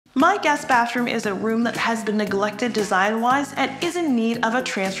My guest bathroom is a room that has been neglected design-wise and is in need of a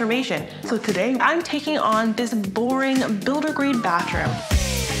transformation. So today I'm taking on this boring builder-grade bathroom.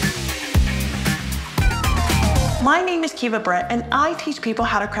 My name is Kiva Brent, and I teach people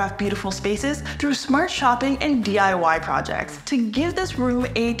how to craft beautiful spaces through smart shopping and DIY projects. To give this room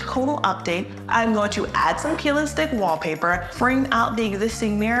a total update, I'm going to add some peel and stick wallpaper, frame out the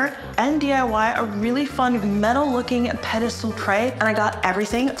existing mirror, and DIY a really fun metal-looking pedestal tray, and I got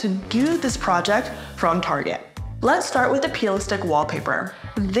everything to do this project from Target. Let's start with the peel and stick wallpaper.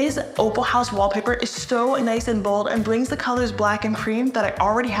 This Opal House wallpaper is so nice and bold and brings the colors black and cream that I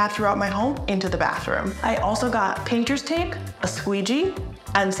already have throughout my home into the bathroom. I also got painter's tape, a squeegee,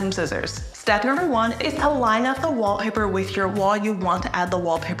 and some scissors. Step number 1 is to line up the wallpaper with your wall you want to add the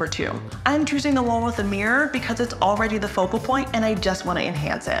wallpaper to. I'm choosing the wall with a mirror because it's already the focal point and I just want to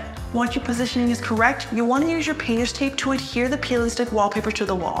enhance it. Once your positioning is correct, you want to use your painter's tape to adhere the peel and stick wallpaper to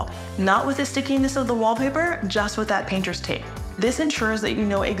the wall. Not with the stickiness of the wallpaper, just with that painter's tape. This ensures that you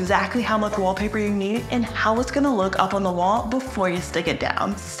know exactly how much wallpaper you need and how it's going to look up on the wall before you stick it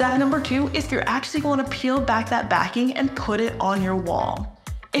down. Step number 2 is you're actually going to peel back that backing and put it on your wall.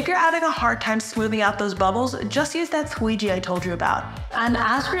 If you're having a hard time smoothing out those bubbles, just use that squeegee I told you about. And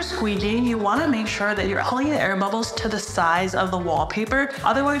as for squeegeeing, you want to make sure that you're pulling the air bubbles to the size of the wallpaper.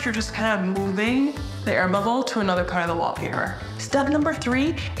 Otherwise, you're just kind of moving the air bubble to another part of the wallpaper. Step number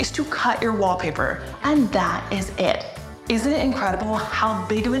 3 is to cut your wallpaper. And that is it. Isn't it incredible how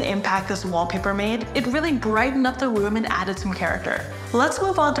big of an impact this wallpaper made? It really brightened up the room and added some character. Let's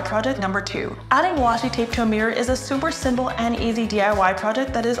move on to project number 2. Adding washi tape to a mirror is a super simple and easy DIY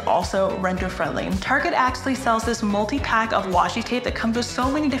project that is also renter friendly. Target actually sells this multi-pack of washi tape that comes with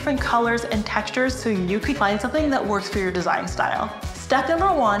so many different colors and textures so you could find something that works for your design style. Step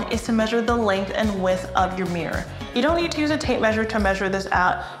number 1 is to measure the length and width of your mirror. You don't need to use a tape measure to measure this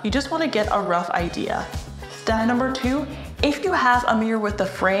out, you just want to get a rough idea. Step number 2, if you have a mirror with the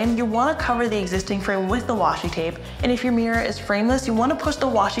frame, you want to cover the existing frame with the washi tape. And if your mirror is frameless, you want to push the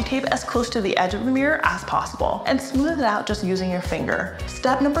washi tape as close to the edge of the mirror as possible and smooth it out just using your finger.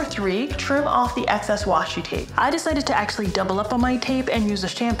 Step number 3, trim off the excess washi tape. I decided to actually double up on my tape and use a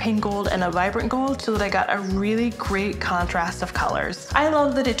champagne gold and a vibrant gold so that I got a really great contrast of colors. I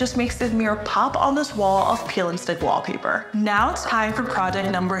love that it just makes this mirror pop on this wall of peel and stick wallpaper. Now it's time for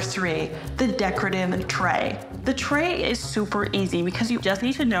project number 3, the decorative tray. The tray is super easy because you just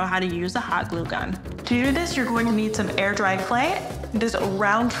need to know how to use a hot glue gun. To do this, you're going to need some air dry clay, this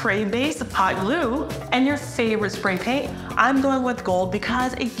round tray base of hot glue, and your favorite spray paint. I'm going with gold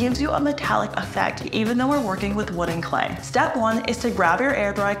because it gives you a metallic effect even though we're working with wood and clay. Step 1 is to grab your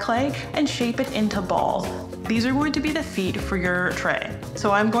air dry clay and shape it into balls. These are going to be the feet for your tray.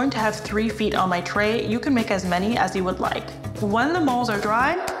 So I'm going to have 3 feet on my tray. You can make as many as you would like. When the balls are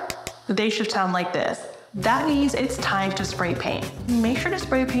dry, they should sound like this. That means it's time to spray paint. Make sure to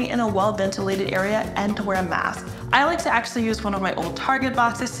spray paint in a well-ventilated area and to wear a mask. I like to actually use one of my old Target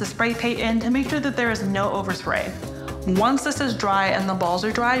boxes to spray paint in to make sure that there is no overspray. Once this is dry and the balls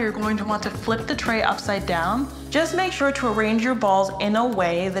are dry, you're going to want to flip the tray upside down. Just make sure to arrange your balls in a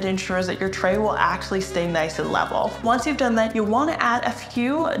way that ensures that your tray will actually stay nice and level. Once you've done that, you want to add a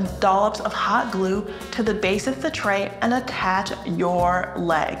few dollops of hot glue to the base of the tray and attach your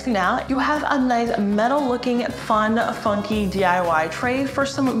legs. Now you have a nice metal looking, fun, funky DIY tray for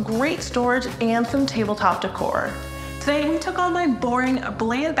some great storage and some tabletop decor. Today we took on my boring,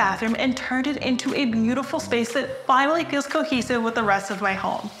 bland bathroom and turned it into a beautiful space that finally feels cohesive with the rest of my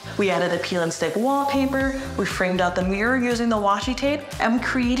home. We added a peel and stick wallpaper, we framed out the mirror using the washi tape, and we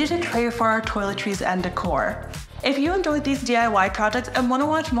created a tray for our toiletries and decor. If you enjoyed these DIY projects and want to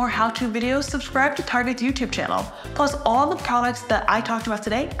watch more how-to videos, subscribe to Target's YouTube channel. Plus, all the products that I talked about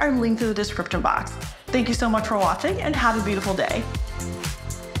today are linked in the description box. Thank you so much for watching and have a beautiful day.